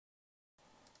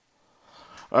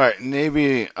All right,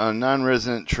 Navy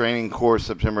non-resident training course,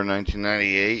 September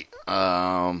 1998.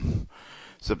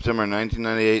 September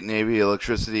 1998, Navy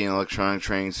Electricity and Electronic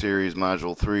Training Series,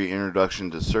 Module 3,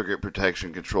 Introduction to Circuit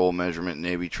Protection Control Measurement,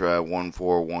 Navy Trial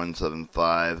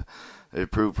 14175.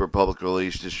 Approved for public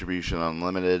release, distribution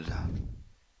unlimited.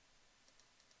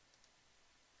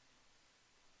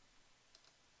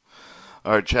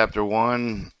 All right, Chapter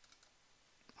 1.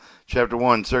 Chapter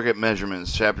 1, Circuit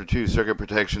Measurements. Chapter 2, Circuit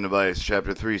Protection Device.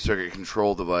 Chapter 3, Circuit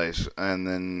Control Device. And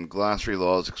then glossary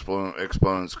laws,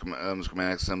 exponents,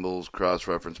 schematic symbols,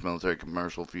 cross-reference, military,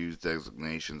 commercial, fuse,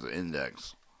 designations,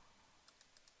 index.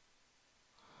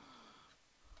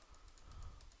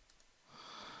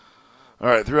 All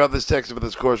right, throughout this text of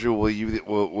this course, we'll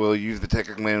use the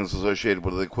technical manuals associated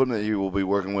with the equipment that you will be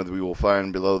working with. We will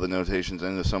find below the notations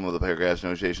and some of the paragraphs.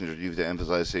 Notations are used to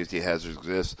emphasize safety hazards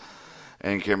exist,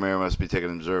 and care must be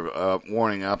taken and observed.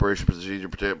 Warning, operation, procedure,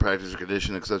 practice, or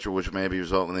condition, etc., which may be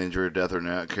result in injury, death, or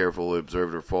not carefully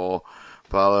observed or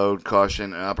followed.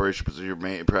 Caution, operation, procedure,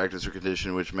 practice, or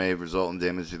condition, which may result in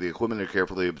damage to the equipment, are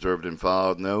carefully observed and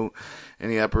followed. Note,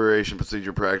 any operation,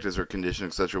 procedure, practice, or condition,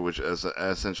 etc., which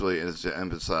essentially is to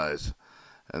emphasize.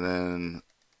 And then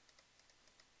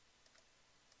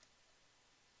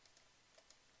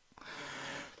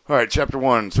all right, Chapter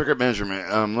 1, Circuit Measurement.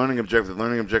 Learning Objective.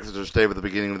 Learning objectives are stated at the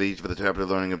beginning of each of the chapter.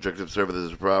 Learning objectives serve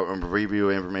as a review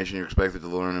of information you're expected to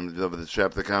learn of this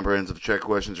chapter. The comprehensive check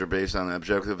questions are based on the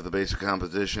objective of the basic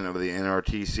composition of the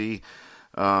NRTC.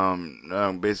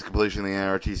 Basic completion of the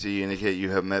NRTC indicate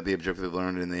you have met the objective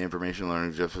learned, and the information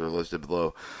learning objectives are listed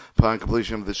below. Upon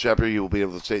completion of this chapter, you will be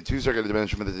able to state 2 circuit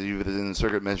measurements that you've in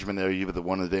circuit measurement there. You've the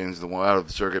one advantage, the one out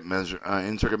of circuit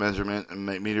in circuit measurement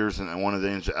meters, and one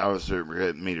advantage out of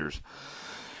circuit meters.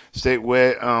 State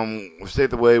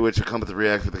the way which a compass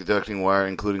reacts with the conducting wire,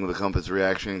 including with the compass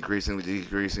reaction, increasing,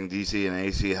 decreasing DC and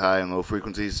AC high and low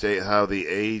frequencies. State how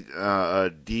the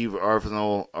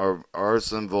arsenal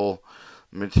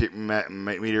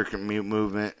meter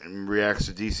movement reacts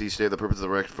to DC. State the purpose of the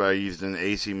rectifier used in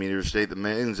AC meters. State the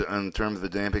means in terms of the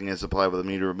damping is applied with the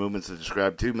meter movements to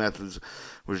describe 2 methods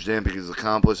which damping is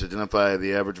accomplished. Identify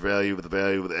the average value of the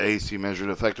value of the AC measured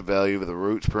effective value of the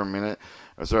roots per minute.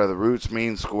 The roots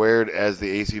mean squared as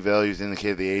the AC values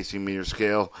indicate the AC meter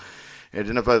scale.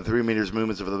 Identify the 3 meters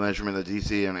movements of the measurement of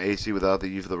DC and AC without the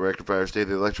use of the rectifier. State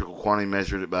the electrical quantity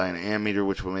measured by an ammeter,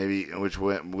 which an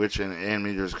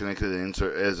ammeter is connected in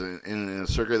a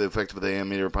circuit. The effect of the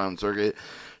ammeter upon circuit.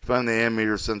 Find the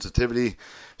ammeter sensitivity.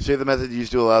 State the method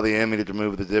used to allow the ammeter to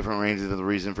move the different ranges of the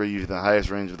reason for using the highest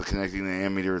range of the connecting the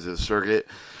ammeter to the circuit.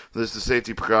 List the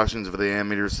safety precautions of the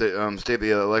ammeter. State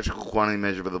the electrical quantity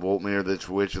measured by the voltmeter,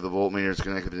 which of the voltmeter is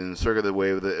connected in the circuit, the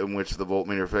way in which the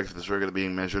voltmeter affects the circuit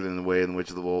being measured, and the way in which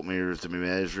the voltmeter is to be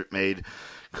made.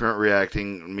 Current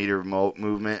reacting meter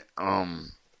movement.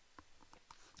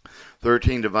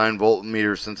 13, define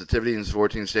voltmeter sensitivity. And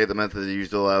 14, state the method used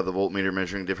to allow the voltmeter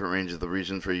measuring different ranges of the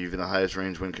reasons for using the highest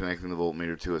range when connecting the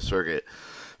voltmeter to a circuit.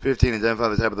 15, identify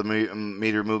the type of the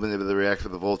meter movement that reacts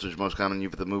with the voltage most common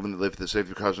use for the movement that lift the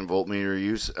safety precaution voltmeter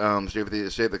use.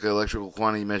 State the electrical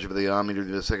quantity measured by the ohmmeter,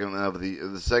 the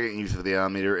second use of the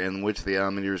ohmmeter, and which the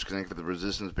ohmmeter is connected with the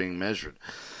resistance being measured.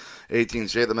 18,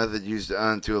 state the method used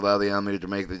to allow the ohmmeter to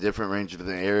make the different range of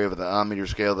the area of the ohmmeter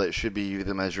scale that should be used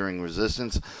in measuring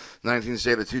resistance. 19,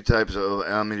 state the 2 types of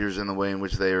ohmmeters and the way in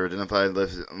which they are identified.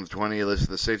 20, list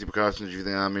the safety precautions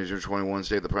using the ohmmeter. 21,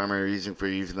 state the primary reason for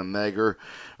using the megger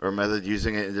or method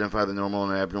using it. Identify the normal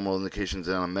and abnormal indications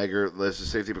on a megger. List the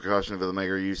safety precautions for the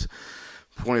megger use.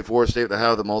 24, state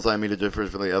how the multimeter differs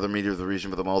from the other meter of the region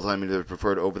for the multimeter is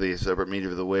preferred over the separate meter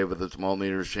of the way with the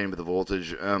multimeter is chained with the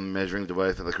voltage measuring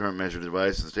device for the current measured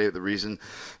device. State the reason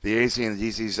the AC and the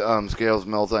DC scales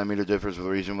multimeter differs with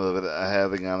the region with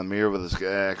having on the mirror with the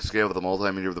scale of the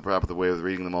multimeter of the proper way of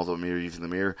reading the multimeter using the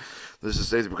mirror. This is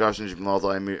state the precautions of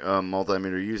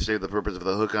multimeter use. State the purpose of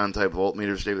the hook-on type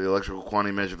voltmeter. State the electrical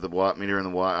quantity measure of the watt meter and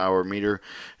the watt-hour meter.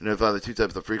 Identify the 2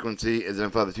 types of frequency.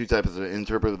 Identify the 2 types of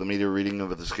interpret of the meter reading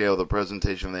of the scale, the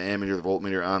presentation of the ammeter, the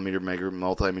voltmeter, ohmmeter, megger,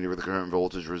 multimeter with the current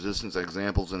voltage resistance.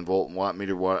 Examples in volt, watt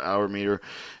meter, watt-hour meter,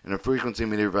 and a frequency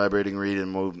meter, vibrating read,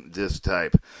 and mode disc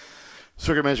type.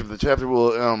 Circuit measurement. The chapter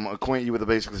will acquaint you with the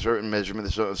basic circuit measurement,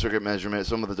 the circuit measurement,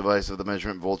 some of the devices of the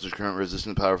measurement, voltage, current,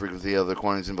 resistance, power, frequency, other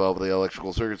quantities involved with the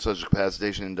electrical circuit, such as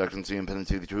capacitation, inductancy,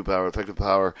 impedancy, the true power, effective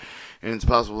power, and it's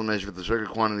possible to measure the circuit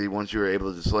quantity once you are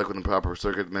able to select with the proper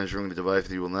circuit measuring the device.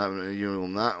 You will not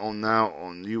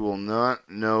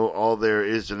know all there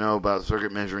is to know about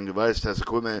circuit measuring device. Test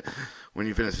equipment when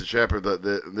you finish the chapter,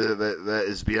 that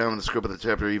is beyond the scope of the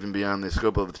chapter, even beyond the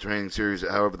scope of the training series.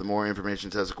 However, the more information,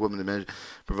 test equipment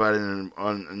provided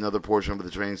on another portion of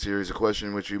the training series, a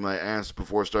question which you might ask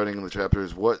before starting the chapter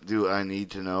is, what do I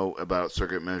need to know about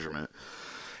circuit measurement?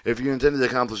 If you intend to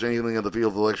accomplish anything in the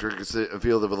field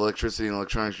of electricity and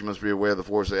electronics, you must be aware of the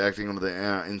force acting on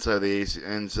the inside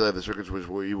the circuits which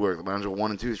you work. The module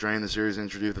 1 and 2 strain the series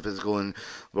introduce the physical and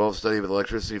involved study of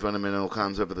electricity, fundamental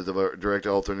concept of the direct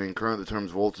alternating current, the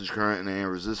terms voltage, current, and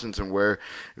resistance, and where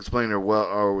explained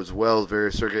as well as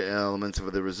various circuit elements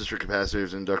of the resistor,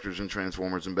 capacitors, inductors, and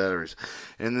transformers and batteries.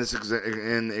 In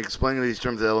explaining these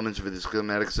terms, the elements of the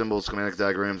schematic symbols, schematic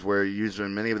diagrams, where used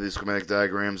in many of these schematic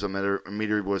diagrams, a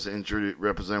meter was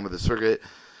represented with a circuit,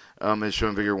 is shown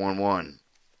in Figure 1.1.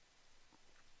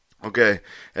 Okay,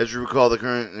 as you recall, the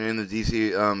current in the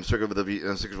DC circuit with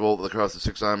the 6 volt across the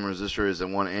 6 ohm resistor is at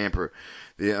 1 ampere.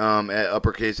 The at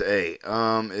uppercase A.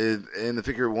 In the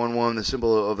Figure 1.1, the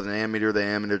symbol of an ammeter, the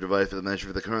ammeter device for the measure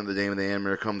of the current. The name of the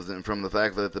ammeter comes from the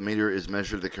fact that the meter is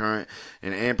measured the current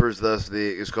in amperes. Thus,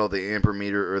 it's called the ampere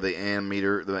meter or the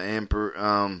ammeter.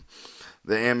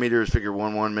 The ammeter is Figure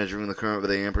 1.1, measuring the current with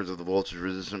the amperes of the voltage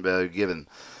resistant value given.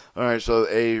 Alright, so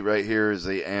A right here is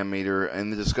the ammeter.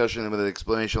 In the discussion with the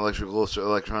explanation of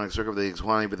electronic circuit, the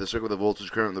quantity with the circuit, the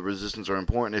voltage, current, and the resistance are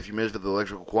important. If you measure the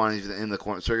electrical quantities in the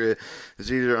circuit,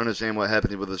 it's easier to understand what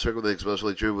happens with the circuit,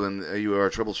 especially true when you are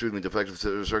troubleshooting a defective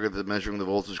circuit, measuring the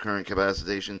voltage, current,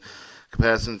 capacitancy,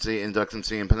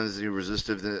 inductancy, impedancy,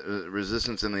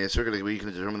 resistance in the circuit. You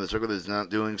can determine the circuit is not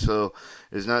doing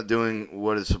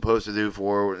what it's supposed to do.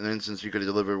 For an instance, you could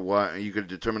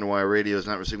determine why a radio is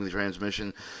not receiving the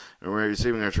transmission, or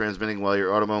receiving or transmitting while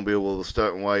your automobile will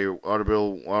start, and why your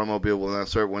automobile will not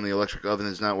start when the electric oven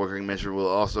is not working. Measure will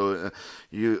also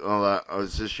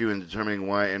assist you in determining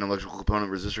why an electrical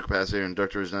component, resistor, capacitor,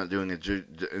 inductor is not doing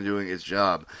its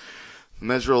job.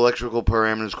 Measure electrical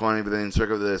parameters, quantity within the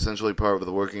circuit that is essentially part of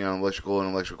the working on electrical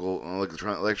and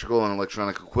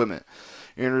electronic equipment.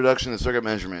 Introduction to circuit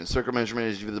measurement. Circuit measurement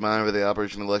is the monitor of the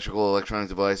operation of the electronic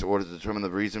device in order to determine the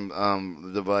reason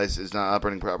the device is not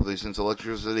operating properly. Since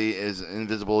electricity is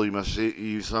invisible, you must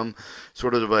use some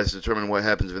sort of device to determine what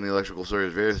happens in the electrical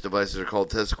circuit. Various devices are called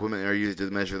test equipment and are used to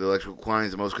measure the electrical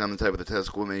quantities. The most common type of the test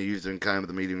equipment used in kind of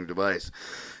the metering device.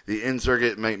 The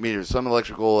in-circuit meters. Some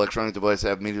electronic devices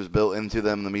have meters built into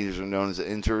them. The meters are known as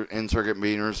in-circuit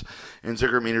meters.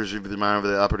 In-circuit meters are the monitor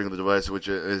of the operating of the device which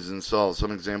is installed.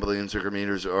 Some examples of the in-circuit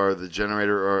meters are the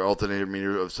generator or alternator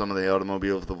meter of some of the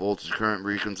automobiles, the voltage, current,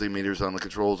 frequency meters on the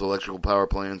controls, electrical power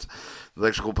plants. The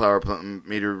electrical power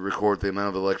meter records the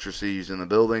amount of electricity used in the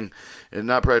building. It is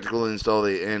not practical to install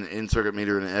an in-circuit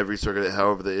meter in every circuit.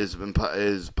 However, it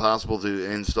is possible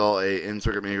to install an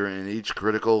in-circuit meter in each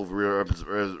critical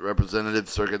representative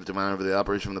circuit to monitor the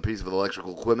operation of the piece of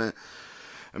electrical equipment.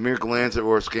 A mere glance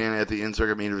or scan at the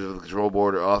in-circuit meters of the control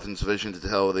board are often sufficient to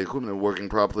tell the equipment is working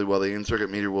properly, while the in-circuit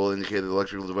meter will indicate that the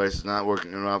electrical device is not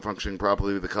working or not functioning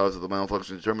properly. The cause of the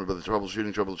malfunction is determined by the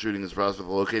troubleshooting. Troubleshooting is the process of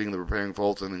locating the repairing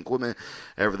faults in the equipment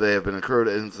after they have been occurred,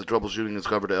 and the troubleshooting is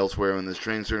covered elsewhere in this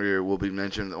training scenario will be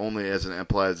mentioned only as it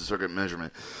applies to circuit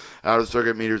measurement.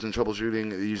 Out-of-circuit meters and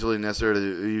troubleshooting is usually necessary to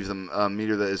use a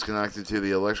meter that is connected to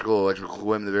the electrical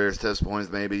equipment. The various test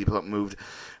points may be moved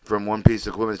from one piece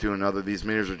of equipment to another. These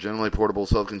meters are generally portable,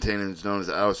 self-contained, and is known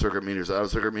as out-of-circuit meters.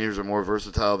 Out-of-circuit meters are more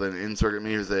versatile than in-circuit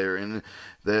meters. They are in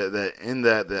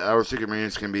that the out-of-circuit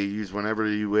meters can be used whenever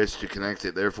you wish to connect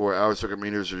it. Therefore, out-of-circuit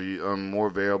meters are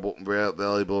more valuable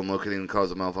in locating the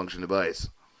cause of malfunction device.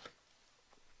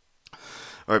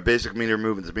 Alright, basic meter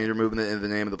movements. The meter movement is the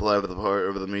name of the part of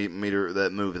the meter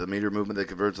that moves. The meter movement that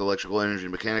converts electrical energy to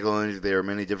mechanical energy. There are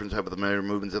many different types of meter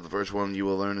movements. The first one you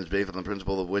will learn is based on the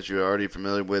principle of which you are already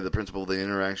familiar with, the principle of the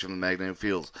interaction of magnetic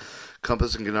fields.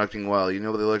 Compass and conducting wire. You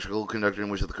know the electrical conductor in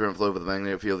which the current flow with the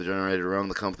magnetic field is generated around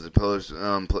the compass. If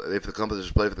the compass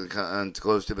is placed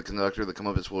close to the conductor, the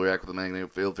compass will react with the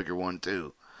magnetic field. Figure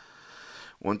 1-2.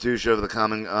 1-2 show the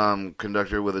common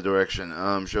conductor with a direction.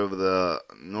 Show the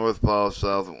north pole,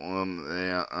 south.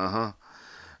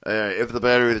 If the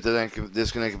battery is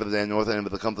disconnected from the north end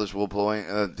of the compass, will point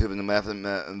to the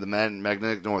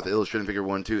magnetic north. Illustrating Figure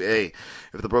 1-2A.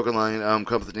 If the broken line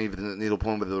compass needle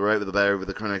point with the right with the battery with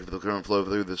the current flow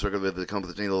through the circuit with the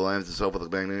compass needle aligns itself with the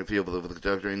magnetic field with the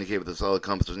conductor. Indicate with the solid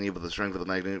compass needle with the strength of the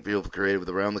magnetic field created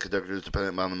around the conductor is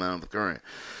dependent upon the amount of the current.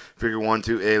 Figure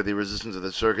 1-2A, the resistance of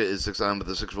the circuit is 6 ohm with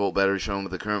the 6 volt battery shown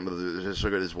with the current with the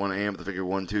circuit is 1 amp. The Figure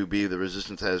 1-2B, the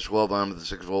resistance has 12 ohm with the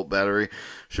 6 volt battery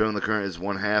shown the current is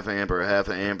 1/2 half amp or half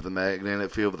an amp. The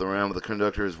magnetic field around the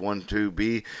conductor is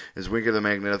 1,2B. Is weaker than the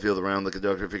magnetic field around the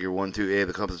conductor. Figure 1,2A.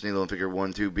 The compass needle in figure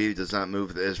 1,2B does not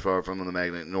move as far from the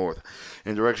magnet north.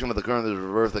 In direction with the current is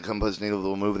reversed, the compass needle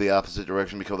will move the opposite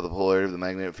direction because of the polarity of the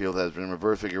magnetic field has been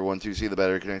reversed. Figure 1,2C. The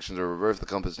battery connections are reversed. The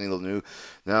compass needle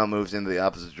now moves into the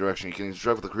opposite direction. You can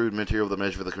construct with the crude material to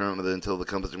measure the current with it until the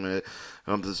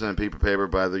compass and paper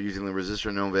by using the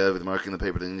resistor known value with marking the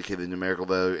paper to indicate the numerical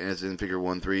value, and it's in figure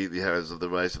 1.3. The has of the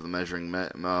device of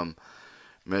the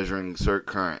measuring circuit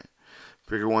current.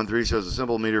 Figure 1.3 shows a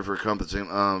simple meter for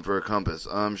a compass.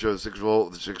 Shows 6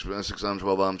 volt, 6 ohm,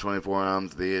 12 ohm, 24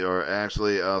 ohms. They are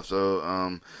actually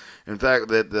also in fact,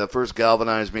 that the first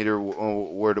galvanized meter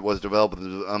where it was developed,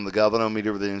 the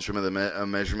galvanometer with the instrument of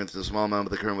measurements, the small amount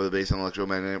of the current with a base on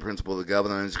electromagnetic principle. The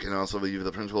galvanized can also be used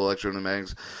with the principal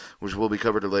electromagnetics, which will be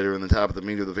covered later in the top of the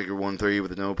meter. The figure 1.3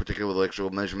 with no particular electrical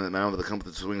measurement amount of the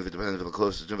compass swings. It depends on the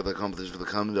closest of the compass for the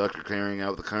conductor carrying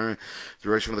out the current,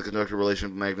 direction of the conductor, relation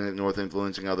of magnetic north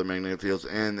influencing other magnetic fields,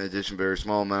 and in addition, very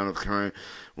small amount of current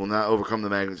will not overcome the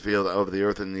magnetic field over the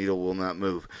earth, and the needle will not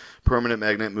move. Permanent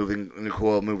magnet moving in the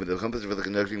coil movement. The compass for the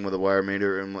conducting with a wire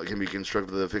meter and can be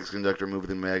constructed with a fixed conductor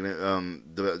moving magnet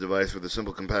device with a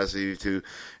simple capacity to.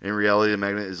 In reality, the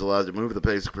magnet is allowed to move the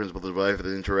basic principle device for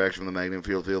the interaction with the magnetic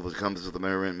field. The compass of the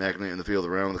measurement magnet in the field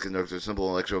around the conductor. Simple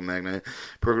electromagnet.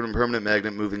 Permanent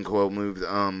magnet moving coil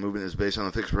movement is based on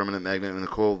a fixed permanent magnet in the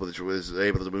coil, which is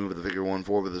able to move with the figure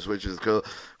 1.4 with the switches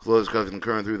closed, cutting the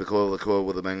current through the coil. The coil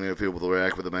with the magnetic field will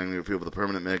react with the magnetic field with the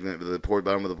permanent magnet. The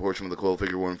bottom of the portion of the coil,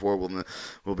 figure 1.4,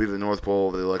 will be the north pole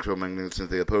of the electromagnet.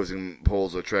 Since the opposing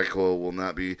poles of track coil will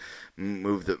not be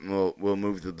moved, will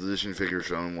move the position figure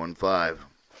shown 1.5.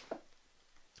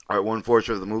 Alright, 1.4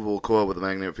 shows the movable coil with the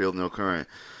magnetic field, no current.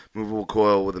 Movable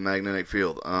coil with a magnetic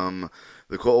field.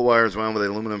 The coil wire is wound with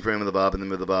an aluminum frame of the bobbin,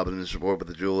 and the bobbin is supported with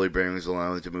the jewelry bearings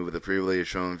allowing it to move with it freely, as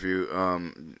shown figure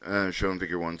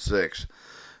 1.6.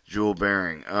 Jewel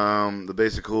bearing. The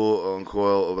basic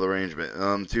coil of the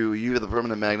arrangement. To use the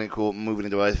permanent magnet coil moving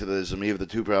device for the sum of the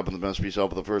two problems must be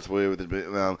solved. The first way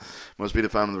must be to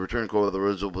find the return coil of the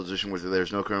original position where there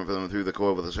is no current flowing through the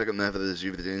coil. But the second method is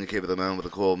used to indicate the amount of the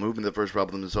coil moving. The first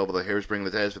problem is solved with a hairspring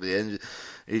attached to the end.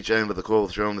 Each end of the coil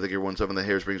shown in figure 1.7. The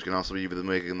hairsprings can also be used to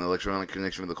make an electronic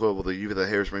connection with the coil. With the use of the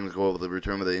hairspring, the coil will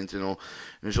return with the initial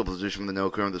position with no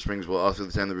current. The springs will also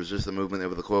tend to resist the movement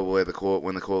of the coil when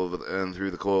the coil and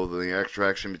through the coil. The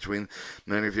attraction between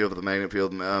the magnetic field of the magnet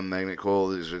field magnet coil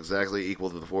is exactly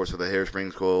equal to the force of the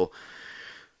hairsprings coil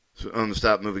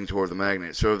stop moving toward the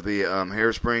magnet. So if the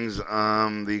hairsprings,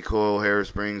 the coil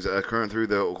hairsprings current through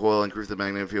the coil increase the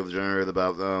magnetic field generated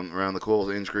about around the coil,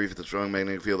 increase the strong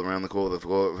magnetic field around the coil. The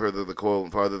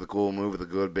farther the coil move with a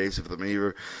good base of the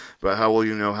meter. But how will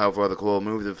you know how far the coil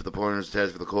moves? If the pointer is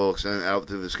attached to the coil extended out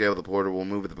to the scale, the pointer will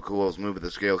move. If the coils move,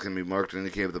 the scale can be marked to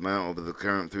indicate the amount of the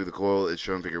current through the coil. It's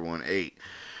shown figure 1.8.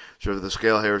 Shows the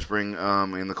scale hairspring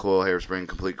and the coil hairspring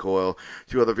complete coil.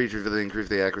 Two other features that increase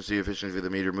the accuracy efficiency of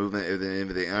the meter movement. If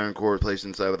the iron core placed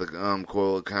inside of the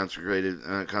coil concentrate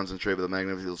with the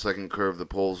magnet field. Second curve, the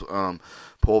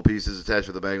pole pieces attached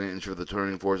with the magnet ensure the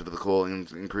turning force of the coil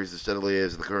increases steadily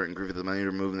as the current increases the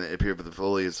meter movement. It appears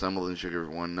fully assembled in figure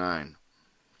 1.9.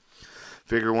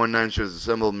 Figure 1.9 shows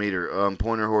assembled meter.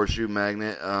 Pointer horseshoe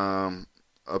magnet.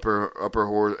 Upper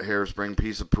hairspring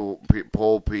piece of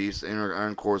pole piece, inner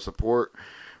iron core support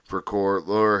for core,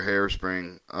 lower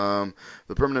hairspring.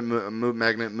 The permanent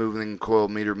magnet moving coil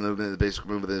meter movement, the basic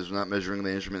movement is not measuring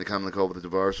the instrument commonly called with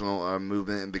the arsenal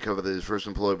movement, and because it is first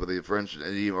employed by the French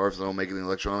arsenal making the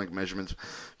electronic measurements.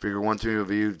 Figure 1.2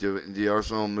 view the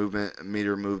arsenal movement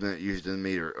meter movement used in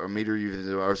meter. A meter using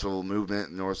the arsenal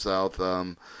movement north south.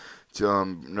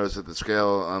 Notice that the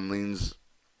scale leans.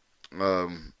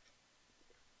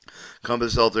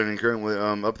 Compass alternating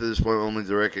current. Up to this point, only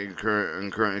direct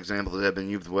current examples have been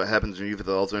used. What happens when you use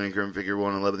the alternating current? Figure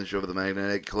 1.11 shows the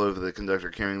magnetic coil of the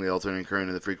conductor carrying the alternating current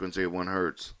at the frequency of 1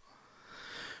 hertz.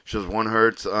 Shows 1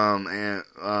 hertz in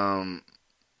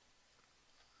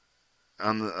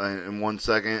 1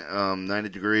 second. 90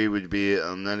 degree would be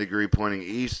 90 degree pointing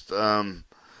east.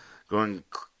 Going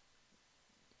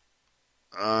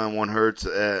 1 hertz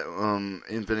at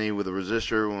infinity with a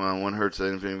resistor, 1 hertz at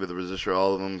infinity with a resistor,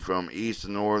 all of them from east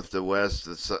to north to west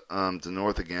to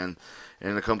north again,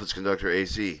 and the compass conductor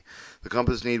AC. The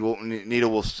compass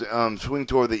needle will swing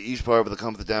toward the east part of the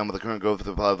compass down with the current go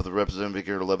through the pod with the representative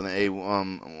figure 11A,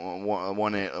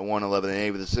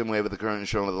 111A, with the sim wave of the current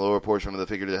shown with the lower portion of the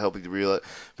figure to help you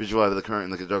visualize the current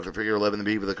in the conductor. Figure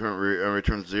 11B with the current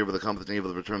returns to 0 with the compass needle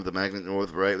with the return of the magnet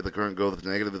north right with the current go with the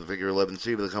negative with the figure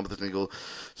 11C with the compass needle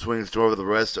swings toward the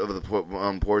rest of the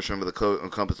portion of the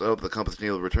compass up. The compass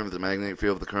needle returns to the magnetic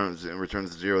field of the current and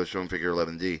returns to 0 as shown in figure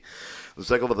 11D. The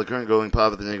cycle of the current going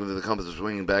positive and negative of the compass is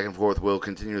swinging back and forth will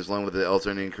continue as long as the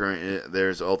alternating current.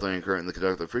 There's alternating current in the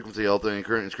conductor. The frequency alternating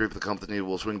current is creep. The compass needle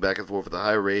will swing back and forth with a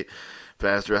higher rate,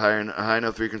 faster, high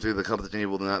enough frequency. The compass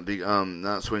needle will not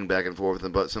swing back and forth,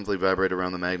 but simply vibrate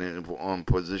around the magnet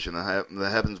position.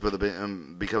 That happens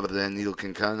because the needle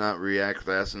cannot react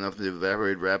fast enough to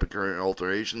evaporate rapid current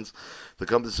alterations. The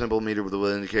compass symbol meter will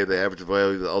indicate the average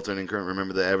value of the alternating current.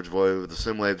 Remember the average value of the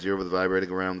sim wave 0 with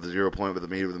vibrating around the 0 point with the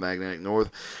meter with the magnetic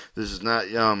north. This is not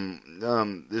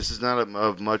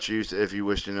of much use if you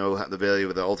wish to know the value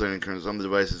of the alternating current. Some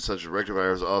devices such as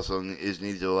rectifiers also is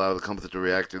needed to allow the compass to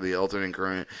react to the alternating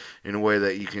current in a way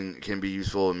that you can be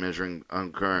useful in measuring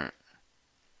current.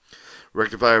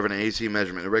 Rectifier of an AC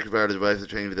measurement. A rectifier is a device that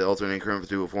changes the alternating current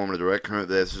to a form of direct current.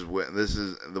 This is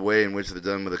the way in which it's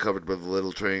done with a covered with a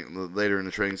little train later in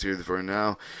the training series. For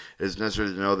now, it's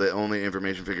necessary to know the only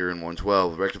information figure in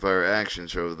 112. Rectifier action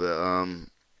shows the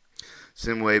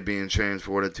sim wave being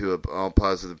transported to a all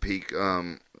positive peak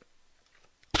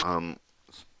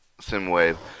sim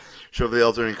wave. Show the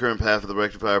alternating current path of the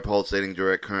rectifier pulsating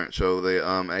direct current. So the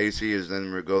AC is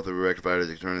then go through the rectifier to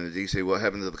determine the DC. What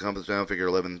happens if the compass down figure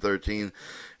 11 and 13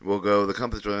 will go the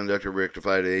compass to inductor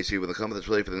rectify to AC with the compass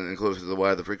plate and closer to the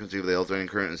Y. The frequency of the alternating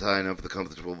current is high enough the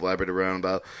compass will vibrate around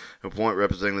about a point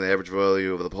representing the average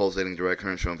value of the pulsating direct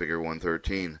current shown figure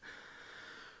 113.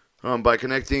 By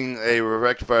connecting a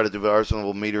rectifier to the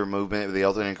arsenal meter movement, the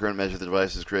alternating current measure the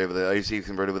device is created with the AC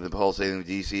converted with the pulsating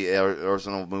DC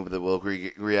arsenal movement that will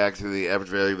react to the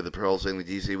average value of the pulsating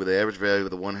DC with the average value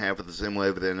of the one half of the sim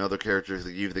wave with another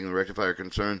characteristic using the rectifier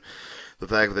concern. The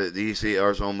fact that the DC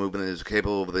arsenal movement is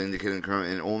capable of indicating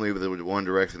current in only with one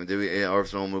direction. The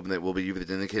arsenal movement will be used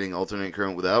indicating alternating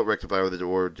current without rectifier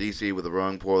or DC with the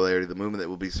wrong polarity. The movement that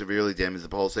will be severely damaged the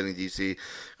pulsating DC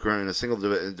current in a single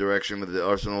direction with the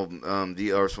arsenal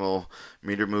arsenal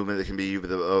meter movement that can be used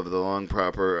of the long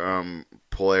proper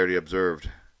polarity observed.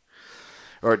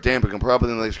 Or damping, and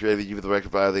properly illustrated, you the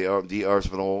rectifier the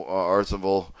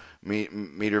arsenal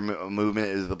meter movement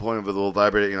is the point of the little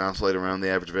vibrating and oscillate around the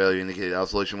average value indicated.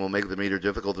 Oscillation will make the meter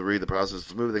difficult to read. The process of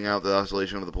smoothing out the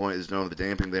oscillation of the point is known as the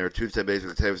damping. There are two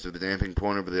basic types of the damping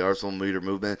point of the arsenal meter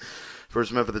movement.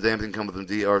 First method of the damping comes from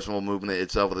the arsenal movement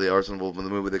itself, of the arsenal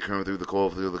movement that current through the coil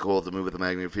to move with the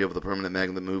magnetic field, with the permanent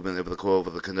magnet movement of the coil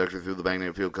of the conductor through the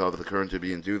magnetic field cause the current to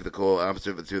be induced. The coil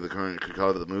opposite to the current could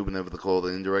cause the movement of the coil.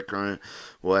 The indirect current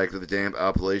will act as the damp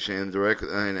oscillation, and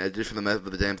in addition, the method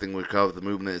of the damping which causes the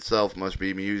movement itself must be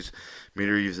used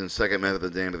in the second method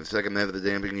of damping. The second method of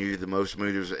damping used in most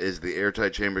meters is the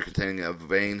airtight chamber containing a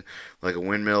vane like a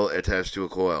windmill attached to a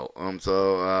coil.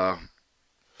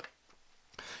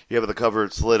 You have the cover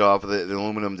slid off of the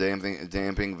aluminum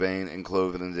damping vane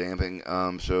enclosed in damping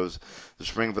shows the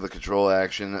spring for the control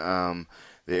action,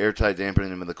 the airtight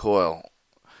dampening of the coil.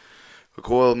 The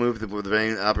coil moved with the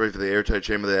vane operates for the airtight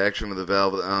chamber. The action of the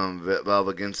valve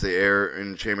against the air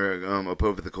in the chamber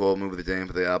opposed to the coil move with the damp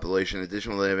of the oscillation.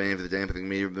 Additionally, the vane for the damping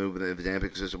meter movement of the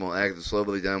damping system will act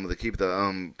slowly down with the keep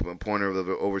the pointer of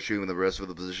the overshooting the rest of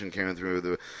the position carrying through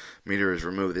the meter is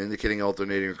removed, indicating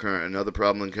alternating current. Another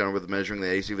problem encountered with measuring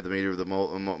the AC with the meter of the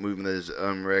movement is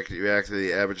react to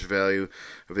the average value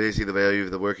of AC, the value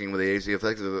of the working with the AC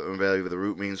effective value of the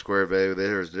root mean square value.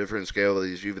 There is a different scale that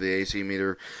is used with the AC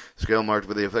meter. Scale marked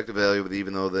with the effective value, but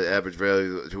even though the average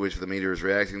value to which the meter is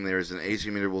reacting, there is an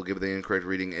AC meter will give the incorrect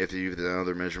reading if you use the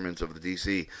other measurements of the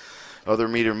DC. Other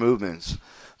meter movements.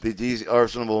 The DC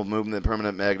arsenal movement,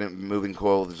 permanent magnet moving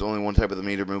coil. There's only one type of the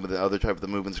meter movement. The other type of the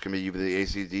movements can be used with the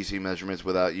AC DC measurements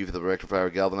without use of the rectifier.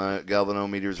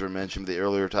 Galvanometers are mentioned. The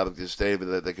earlier topic is stated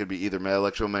that they could be either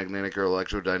electromagnetic or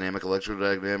electrodynamic.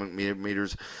 Electrodynamic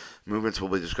meters movements will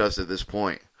be discussed at this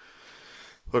point.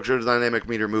 Electrodynamic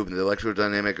meter movement. The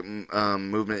electrodynamic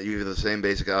movement uses the same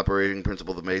basic operating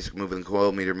principle of the basic moving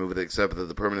coil meter movement, except that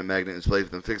the permanent magnet is placed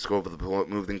within the fixed coil of the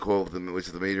moving coil, which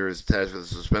the meter is attached with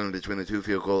suspended between the two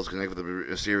field coils, connected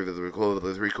with a series of the coil of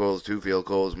the three coils, two field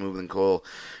coils, moving coil,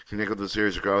 connected with a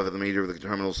series across the meter with the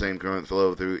terminal same current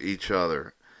flow through each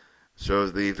other.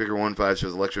 Shows the figure 1.5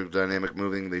 shows electrodynamic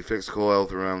moving the fixed coil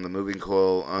around the moving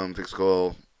coil, fixed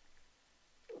coil.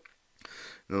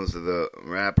 Notice the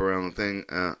wrap around the thing.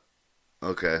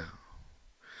 Okay.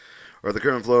 or the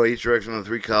current flow each direction of the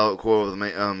three coil of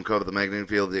the magnetic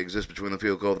field that exists between the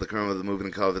field coil of the current of the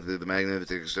moving coil through the magnet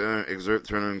to exert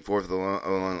turning force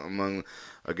among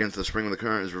against the spring of the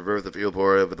current is reversed. The field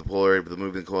polarity of the polarity of the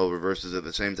moving coil reverses at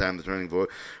the same time. The turning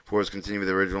force continues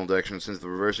the original direction. Since the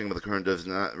reversing of the current does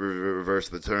not reverse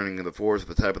the turning of the force,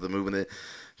 the type of the movement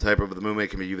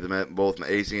can be used both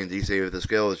AC and DC. If the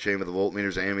scale is changed with the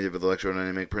voltmeters and ammeter of the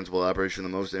electrodynamic principle operation, the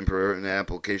most important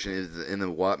application is in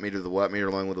the wattmeter. The wattmeter,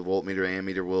 along with the voltmeter and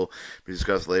ammeter, will be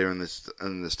discussed later in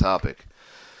this topic.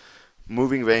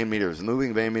 Moving vane meters. The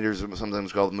moving vane meters,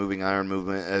 sometimes called moving iron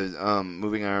movement,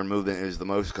 moving iron movement is the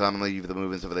most commonly used the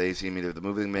movements of the AC meter. The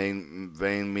moving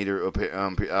vane meter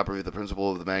operates the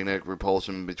principle of the magnetic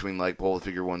repulsion between like poles,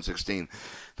 figure 116.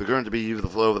 The current to be used the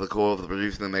flow of the coil of the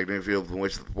producing the magnetic field from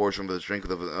which the proportion of the strength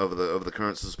of the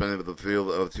current suspended with the field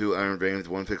of two iron vanes,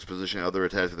 one fixed position, other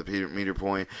attached to the meter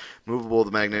point. Movable,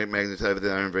 the magnetized of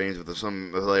the iron vanes with some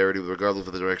polarity regardless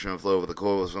of the direction of flow of the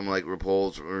coil. Some like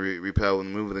repulse or repel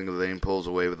when moving of the vane pulls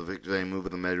away with the fixed vane move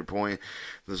with the measure point.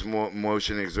 This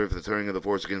motion exerts the turning of the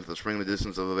force against the spring. The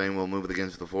distance of the vane will move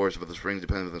against the force, but the spring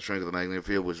depends on the strength of the magnetic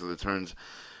field,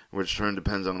 which turn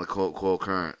depends on the coil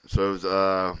current.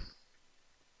 So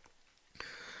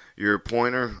your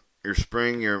pointer, your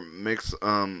spring, your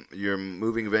your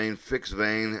moving vane, fixed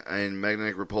vane, and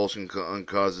magnetic repulsion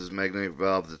causes magnetic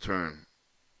valve to turn.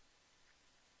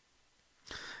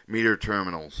 Meter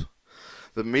terminals.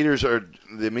 The meters are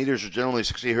generally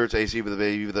 60 Hz AC with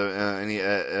any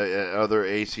other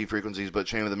AC frequencies, but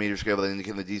chain with the meter scale that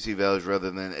indicate the DC values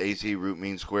rather than AC root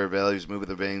mean square values. Move with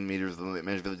the vane meters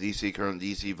measure the DC current,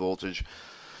 DC voltage.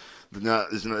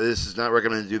 This is not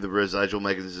recommended due to the residual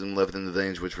mechanism left in the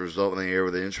veins, which result in the air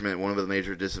with the instrument. One of the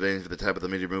major disadvantages for the type of the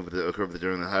meter movement that occur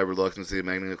during the high reluctance of the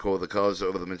magnetic coil. The cause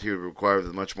of the material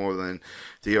requires much more than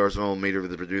DR meter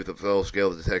to produce the full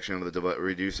scale detection of the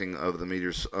reducing of the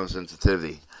meter's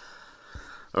sensitivity.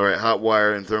 Alright, hot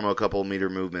wire and thermocouple meter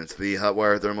movements. The hot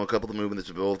wire thermocouple movement is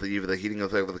both the heating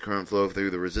effect of the current flow through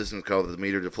the resistance called the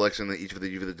meter deflection. Each of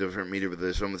the different meter with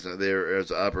the some there as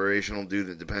operational due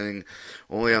to depending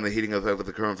only on the heating effect of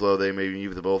the current flow. They may be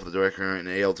used both the direct current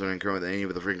and alternating current with any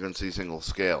of the frequency single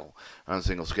scale.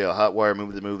 Hot wire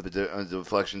movement, the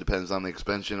deflection depends on the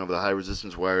expansion of the high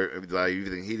resistance wire by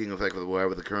using the heating effect of the wire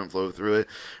with the current flow through it.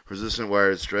 Resistant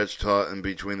wire is stretched taut and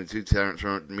between the two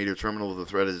meter terminals. The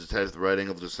thread is attached to the right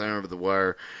angle to the center of the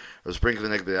wire. A spring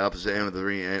connected to the opposite end of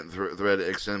the thread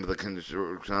extended with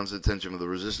the constant tension of the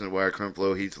resistant wire. Current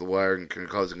flow heats the wire and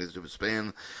causing it to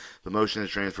expand. The motion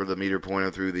is transferred to the meter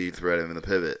pointer through the thread and the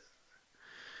pivot.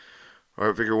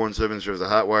 Alright, figure 1.7 shows the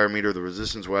hot wire meter, the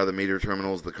resistance wire, the meter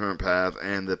terminals, the current path,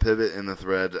 and the pivot in the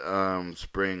thread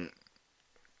spring.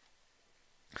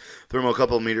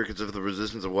 Thermocouple meter consists of the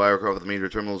resistance of wire across the meter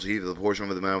terminals, heat of the portion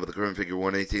of the amount of the current, figure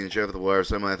 118, and shaft of the wire,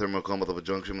 semi-thermocouple of a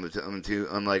junction with the two,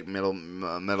 unlike metal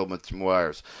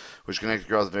wires, which connect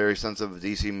across very sensitive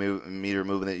DC meter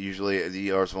movement, usually a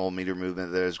DR small meter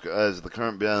movement. As the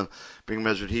current being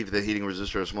measured heat, the heating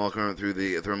resistor, a small current through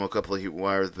the thermocouple heat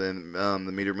wires, then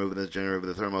the meter movement is generated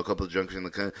with the thermocouple junction.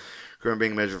 The current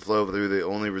being measured flow through the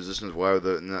only resistance wire,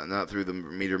 not through the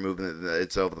meter movement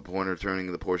itself, the pointer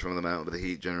turning the portion of the mount with the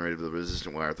heat generated with the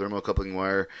resistant wire. Thermocoupling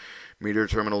wire, meter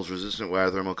terminals, resistant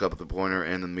wire, thermocouple the pointer,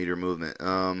 and the meter movement.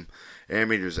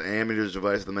 Ammeters. Ammeters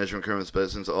device the measurement current, but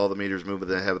since all the meters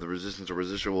movement that have the resistance or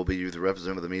resistor will be used to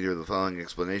represent the meter. The following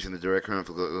explanation: the direct current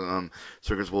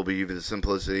circuits will be used as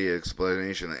simplicity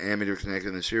explanation. The ammeter connected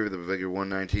in the series of the figure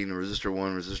 119, the resistor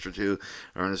 1, resistor 2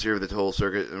 are in the series of the total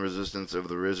circuit and resistance of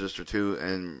the resistor 2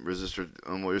 and resistor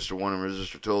 1 and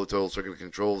resistor 2. Total circuit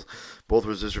controls both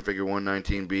resistor figure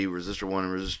 119B, resistor 1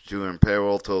 and resistor 2 are in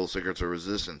parallel. Total circuits are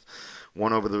resistance.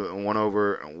 1 over 1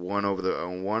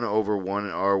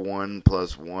 R1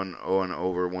 plus 1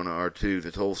 over 1 R2.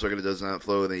 The total circuit does not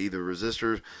flow in either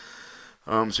resistors.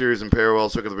 Series and parallel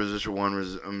circuit, the resistor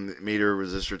 1 meter,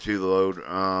 resistor 2 the load,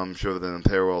 show them in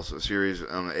parallel series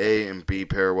A and B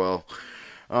parallel.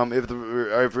 If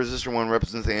resistor 1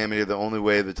 represents the ammeter, the only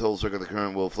way the total circuit the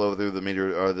current will flow through the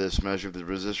meter are this measure. The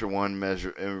resistor 1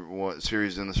 measure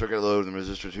series in the circuit load and the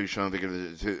resistor 2 shown figure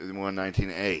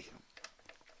 119A.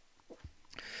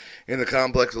 In the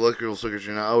complex electrical circuits,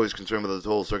 you're not always concerned with the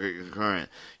total circuit current.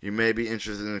 You may be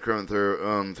interested in the current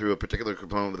through a particular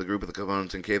component with a group of the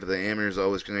components. In case the ammeter is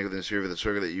always connected in the series of the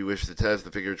circuit that you wish to test, the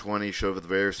figure 20 shows the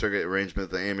various circuit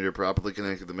arrangements of the ammeter properly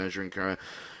connected to the measuring current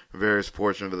for various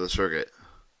portions of the circuit.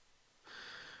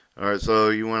 Alright, so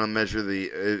you want to measure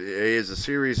the A is a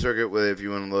series circuit with, if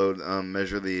you want to load,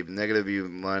 measure the negative, you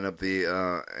line up the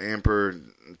ampere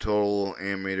total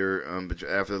ammeter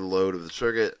after the load of the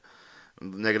circuit.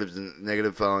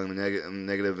 negative following the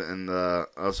negative, and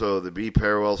also the B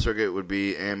parallel circuit would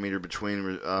be ammeter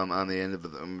between on the end of the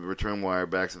return wire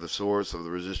back to the source of the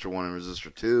resistor 1 and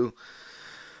resistor 2.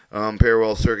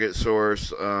 Parallel circuit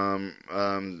source,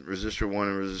 resistor 1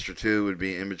 and resistor 2 would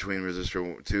be in between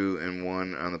resistor 2 and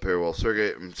 1 on the parallel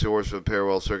circuit. Source of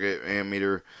parallel circuit,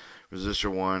 ammeter, resistor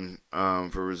 1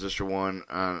 for resistor 1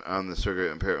 on the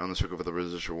circuit on the circuit with the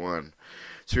resistor 1.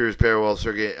 Series parallel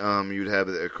circuit, you'd have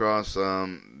it across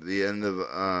the end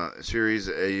of series.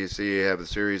 You see you have the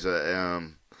series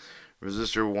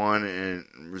resistor 1 and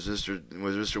resistor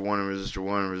 1 and resistor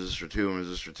 1 and resistor 2 and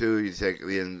resistor 2. You take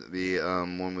the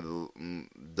one with the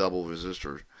double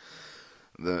resistor,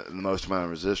 the most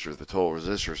amount of resistors, the total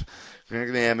resistors.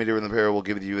 Connecting the ammeter in the pair will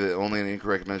give you only an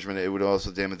incorrect measurement. It would also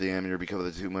damage the ammeter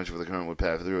because too much of the current would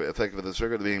pass through it. Effect of the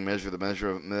circuit being measured, the measure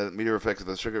of meter effects of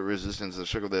the circuit resistance, the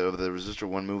circuit of the resistor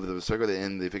 1 move of the circuit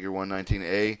in the figure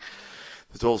 119A.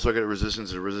 The total circuit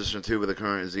resistance of resistor 2 with the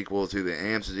current is equal to the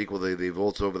amps is equal to the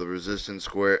volts over the resistance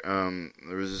square the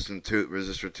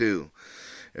resistor 2.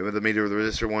 And with the meter of the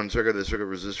resistor 1 circuit, the circuit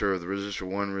resistor of the resistor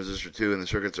 1, resistor 2, and the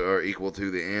circuits are equal to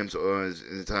the amps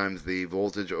times the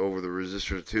voltage over the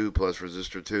resistor 2 plus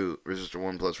resistor 2, resistor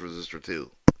 1 plus resistor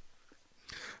 2.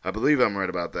 I believe I'm right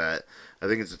about that. I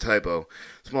think it's a typo.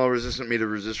 Small resistant meter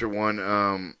resistor 1,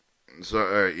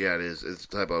 yeah, it is. It's a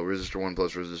typo. Resistor 1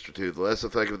 plus resistor 2. The less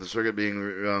effective of the circuit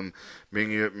being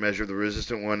measured the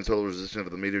resistant 1 total resistance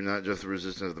of the meter, not just the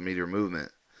resistance of the meter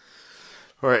movement.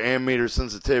 Alright, ammeter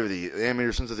sensitivity. The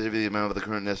ammeter sensitivity amount of the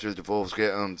current necessary to full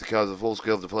scale to cause a full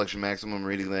scale deflection maximum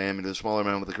reading of the ammeter. The smaller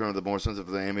amount of the current, the more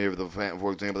sensitive the ammeter.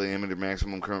 For example, the ammeter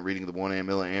maximum current reading of the 1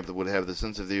 milliamp that would have the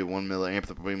sensitivity of 1 milliamp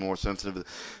that would be more sensitive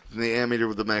than the ammeter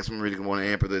with the maximum reading of 1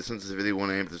 amp. The sensitivity of 1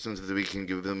 amp, the sensitivity can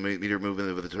give the meter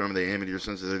movement with the term of the ammeter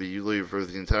sensitivity usually refers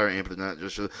to the entire amp, not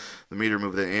just the meter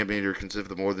movement. The ammeter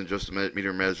consists of more than just the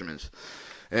meter measurements.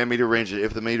 Ammeter range.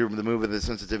 If the move of the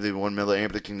sensitivity of 1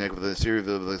 milliamp to connect with the series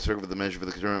of the circuit with the measure for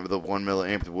the current with the 1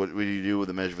 milliamp, what would you do with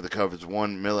the measure for the coverage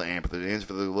 1 milliamp? The answer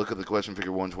for the look at the question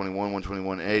figure 121,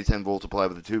 121A, 10 volts applied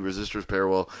with the two resistors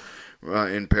parallel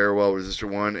in parallel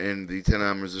resistor 1 and the 10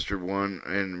 ohm resistor 1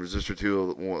 and resistor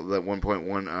 2 that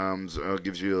 1.1 ohms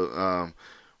gives you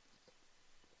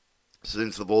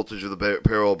since the voltage of the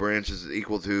parallel branch is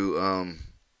equal to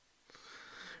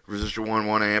resistor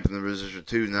 1 amp and the resistor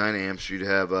 2 9 amps, you'd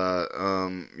have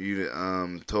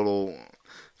total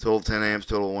 10 amps,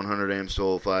 total 100 amps,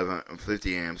 total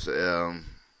 50 amps.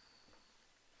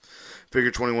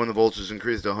 Figure 21, the voltage is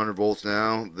increased to 100 volts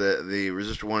now. The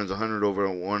resistor 1 is 100 over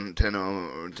 10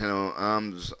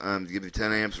 ohms, give you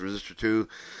 10 amps. Resistor 2,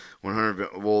 100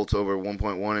 volts over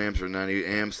 1.1 amps or 90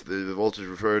 amps. The voltage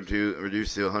referred to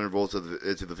reduced to 100 volts to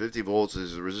the 50 volts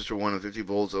is resistor 1 and 50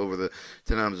 volts over the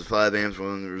 10 ohms is 5 amps.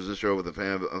 When the resistor over the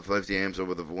 50 amps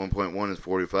over the 1.1 is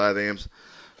 45 amps.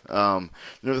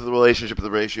 Notice the relationship of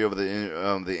the ratio of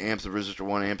the amps of resistor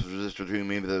 1 amps of resistor 2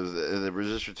 mean the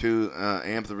resistor 2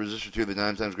 amp the resistor 2 the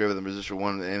 9 times greater than resistor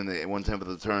 1 and the 1/10 of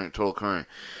the total current.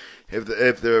 If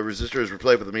the resistor is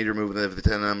replaced with the meter movement, if the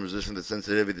 10 ohm resistor, the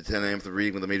sensitivity, the 10 amp, the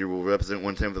reading of the meter will represent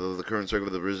 1/10 of the current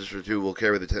circuit. The resistor 2 will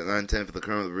carry the 9/10 of the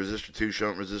current of the resistor 2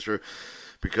 shunt resistor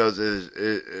because it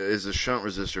is a shunt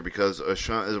resistor because a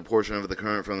shunt is a portion of the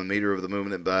current from the meter of the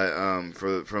movement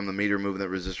from the meter movement.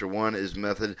 Resistor 1 is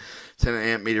method 10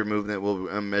 amp meter movement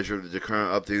will measure the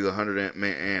current up to the 100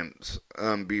 amps.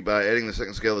 By adding the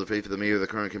second scale to the face of the meter, the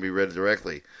current can be read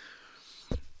directly.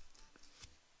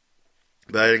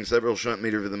 By adding several shunt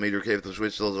meters to the meter cable, the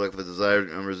switch will select the desired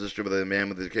resistor with a man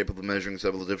with capable of measuring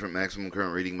several different maximum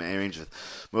current reading ranges.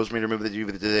 Most meter movement that you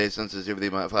use today sensitivity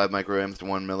 5 microamps to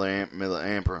 1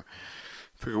 milliampere.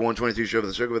 Figure 122 shows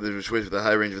the circuit with the switch with the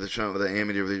high range of the shunt with the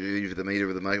ammeter of the meter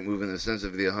with the movement and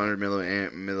sensitivity 100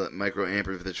 microamperes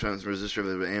with the shunt resistor of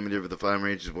the ammeter with the 5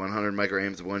 ranges 100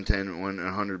 microamps to 110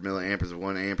 100 milliamperes of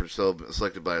 1 ampere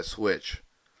selected by a switch.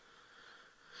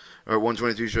 Or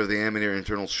 122 shows the ammeter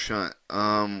internal shunt.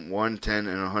 110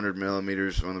 and 100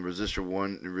 millimeters from the resistor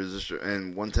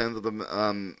and 1/10 of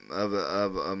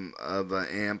an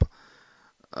amp.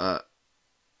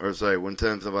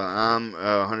 1/10 of an ohm.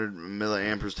 100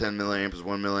 milliamperes, 10 milliamperes,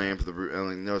 1 milliamp.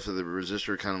 Notice the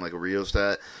resistor kind of like a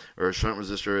rheostat or a shunt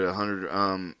resistor at 100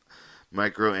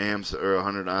 microamps or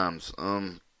 100 ohms.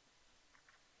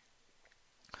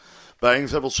 By adding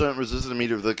several shunt resistor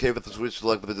meter with the cable with the switch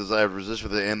select with the desired resistor,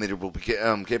 the ammeter will be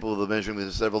capable of measuring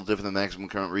the several different maximum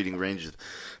current reading ranges.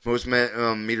 Most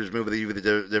meters move with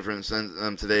the different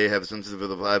today have a sensitivity of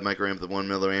the 5 microamp to 1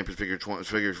 milliamperes. Figure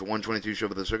 122 show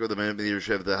the circuit. The meter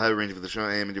show the high range of the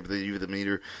shunt ammeter with the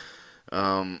meter.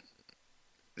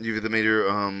 UV the meter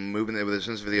moving with a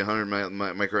sensitivity of 100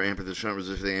 microamperes. The shunt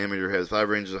resistor, the ammeter has 5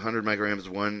 ranges: 100 microamperes,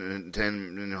 1 and 10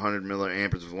 and 100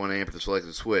 milliamperes with 1 amp. The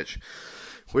selected switch.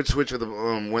 Which switch with the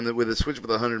with a switch with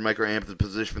 100 microamp, the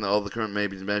position all the current may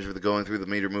be measured with going through the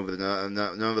meter move. None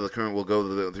of the current will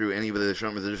go through any of the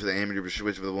shunt resistors for the ammeter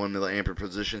switch with a 1 milliampere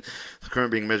position. The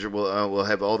current being measured will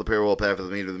have all the parallel path of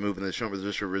the meter to move in the shunt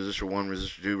resistor, resistor 1,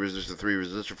 resistor 2, resistor 3,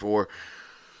 resistor 4.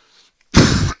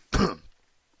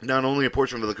 Not only a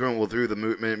portion of the current will through the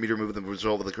meter move the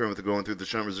result of the current going through the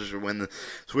shunt resistor when the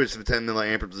switch to the 10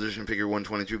 milliampere position, figure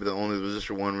 122, but only the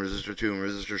resistor 1, resistor 2, and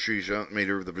resistor 3 shunt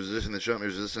meter. The position the shunt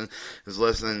resistance is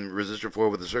less than resistor 4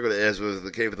 with the circuit as was the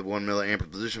case with the 1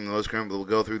 milliampere position. The most current will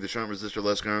go through the shunt resistor,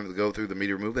 less current will go through the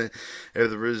meter movement.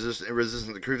 If the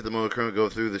resistance decreases, the more current will go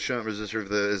through the shunt resistor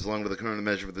as long as the current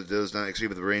measured that does not exceed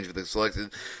the range of the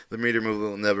selected. The meter movement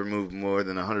will never move more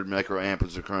than 100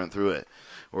 microamperes of current through it.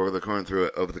 Or the current through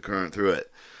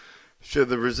it. Should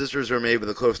the resistors are made with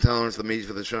a close tolerance, the means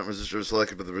for the shunt resistor is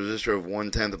selected with a resistor of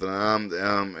 1/10 of an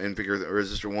ohm. In figure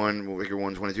resistor 1, figure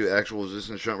 122, actual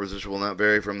resistance shunt resistor will not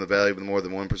vary from the value of more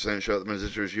than 1%. Shunt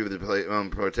resistor is used to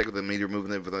protect the meter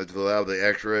movement to allow the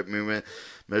accurate movement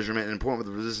measurement. And important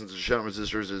with the resistance of shunt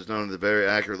resistors is known to vary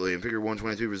accurately. In figure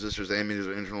 122, resistors, ammeters,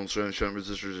 or internal shunt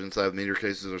resistors inside the meter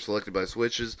cases are selected by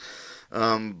switches.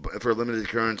 For limited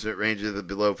currents at ranges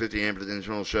below 50 amperes,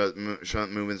 internal shunt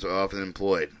movements are often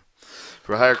employed.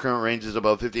 For higher current ranges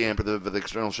above 50 amperes, the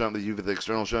external shunt, the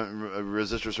external shunt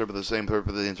resistor serve for the same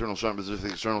purpose. The internal shunt resistor, the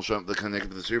external shunt, the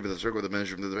connected to the series of the circle, the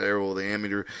measurement of the parallel, the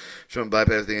ammeter shunt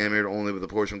bypass the ammeter only with the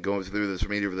portion going through this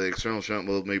meter. The external shunt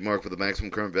will be marked with the maximum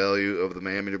current value of the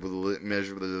ammeter with the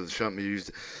measure with the shunt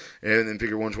used. And in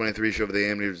figure 123, show the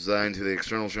ammeter designed to the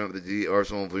external shunt with the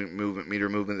arsenal movement, meter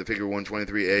movement. The figure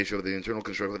 123A show the internal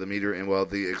construction of the meter, and while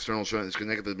the external shunt is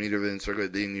connected to the meter, the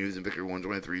circuit being used in figure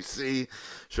 123C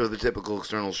show the typical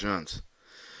external shunts.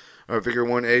 Figure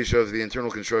 1A shows the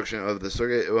internal construction of the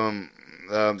circuit.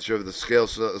 Show the scale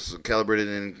calibrated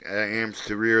in amps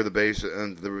to rear the base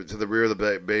to the rear of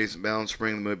the base balance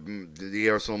spring. The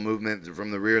arsenal movement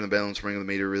from the rear of the balance spring of the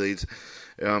meter relates.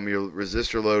 Your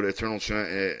resistor load, external shunt,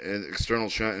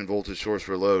 and voltage source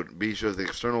for load. B shows the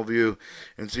external view,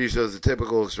 and C shows the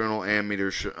typical external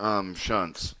ammeter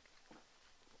shunts.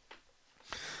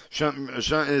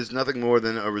 Shunt is nothing more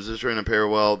than a resistor in a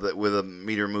parallel with a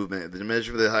meter movement. The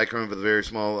measure of the high current with the very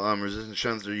small resistance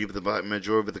shunts are used, but the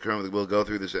majority of the current will go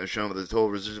through the shunt. With the total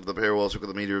resistance of the parallel circle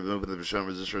of the meter movement of the shunt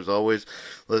resistor is always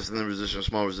less than the resistance of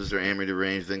small resistor ammeter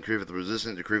range. Then increase with the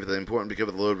resistance, decrease with the important because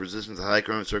of the load resistance. The high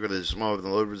current circuit is smaller than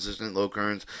the load resistant, low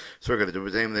current circuit. To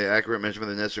obtain the accurate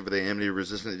measurement necessary for the ammeter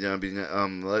resistance, be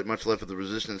much less of the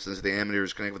resistance since the ammeter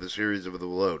is connected with a series of the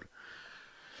load.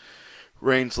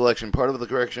 Range selection. Part of the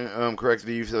correct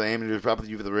view for the ammeter is proper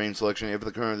view for the range selection. If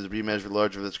the current is to be measured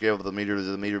larger than the scale of the meter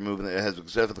movement that has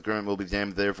success, the current will be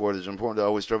damaged. Therefore, it is important to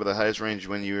always start with the highest range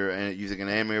when you are using an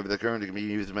ammeter. The current can be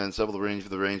used to bend several range for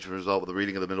the range to result with the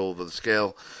reading of the middle of the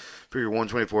scale. Figure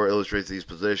 124 illustrates these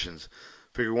positions.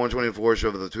 Figure 124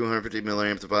 shows the 250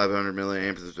 milliamps to 500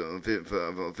 milliamps,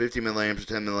 50 milliamps to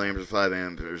 10 milliamps, 5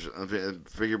 amperes.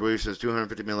 Figure B says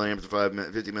 250 milliamps to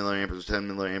 50 milliamps, 10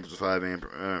 milliamps to 5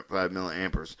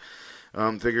 milliamperes.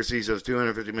 Figure C shows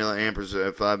 250 milliamperes,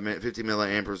 50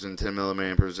 milliamperes, and 10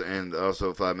 milliamperes, and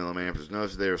also 5 milliamperes.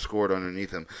 Notice they are scored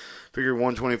underneath them. Figure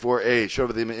 124A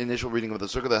showed the initial reading of the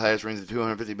circuit. The highest range of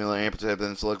 250 milliamperes have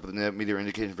been selected with the net meter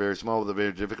indication very small, with a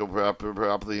very difficult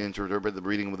properly interpret the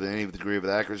reading with any degree of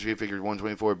accuracy. Figure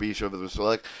 124B showed the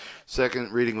select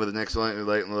second reading with an excellent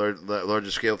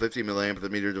larger scale, 50 milliamp, the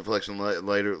meter deflection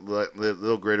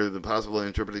little greater than possible,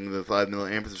 interpreting the 5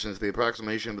 milliamperes since the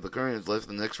approximation of the current is less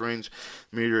than the next range.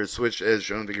 The meter is switched as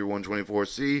shown in figure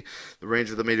 124C. The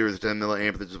range of the meter is 10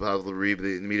 milliamp. It is possible to read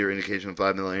the meter indication of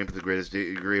 5 milliamp with the greatest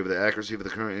degree of the accuracy of the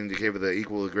current indicator that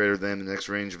equal or greater than the next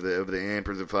range of the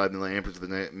amperes of 5 milliamperes.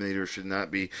 The meter should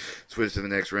not be switched to the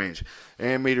next range.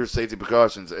 Ammeter safety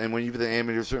precautions. And when you use the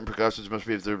ammeter, certain precautions must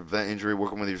be observed to prevent injury.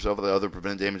 Working with yourself or the other,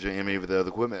 prevent damage to ammeter with the other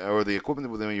equipment or the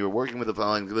equipment with them you are working with. The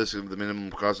following list of the minimum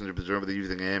precautions to preserve with the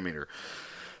using ammeter.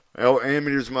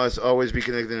 Ammeters must always be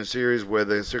connected in a series where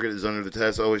the circuit is under the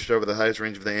test. Always start with the highest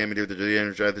range of the ammeter to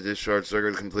de-energize the discharge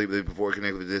circuit completely before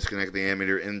connecting the disconnect the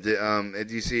ammeter. In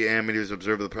DC ammeters,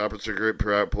 observe the proper circuit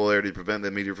polarity to prevent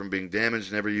the meter from being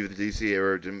damaged. Never use the DC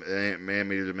or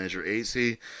ammeter to measure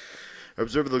AC.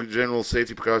 Observe the general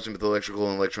safety precautions with electrical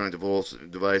and electronic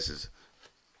devices.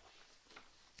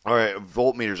 Alright,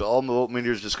 voltmeters. All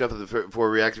voltmeters discovered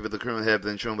for reactive with the current have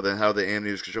been shown within how the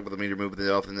ammeters construct with the meter movement. They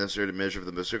are often necessary to measure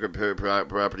the circuit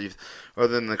properties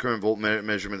other than the current volt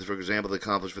measurements, for example,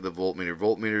 accomplished with the voltmeter.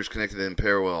 Voltmeters connected in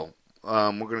parallel.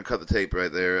 we're going to cut the tape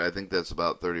right there. I think that's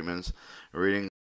about 30 minutes of reading.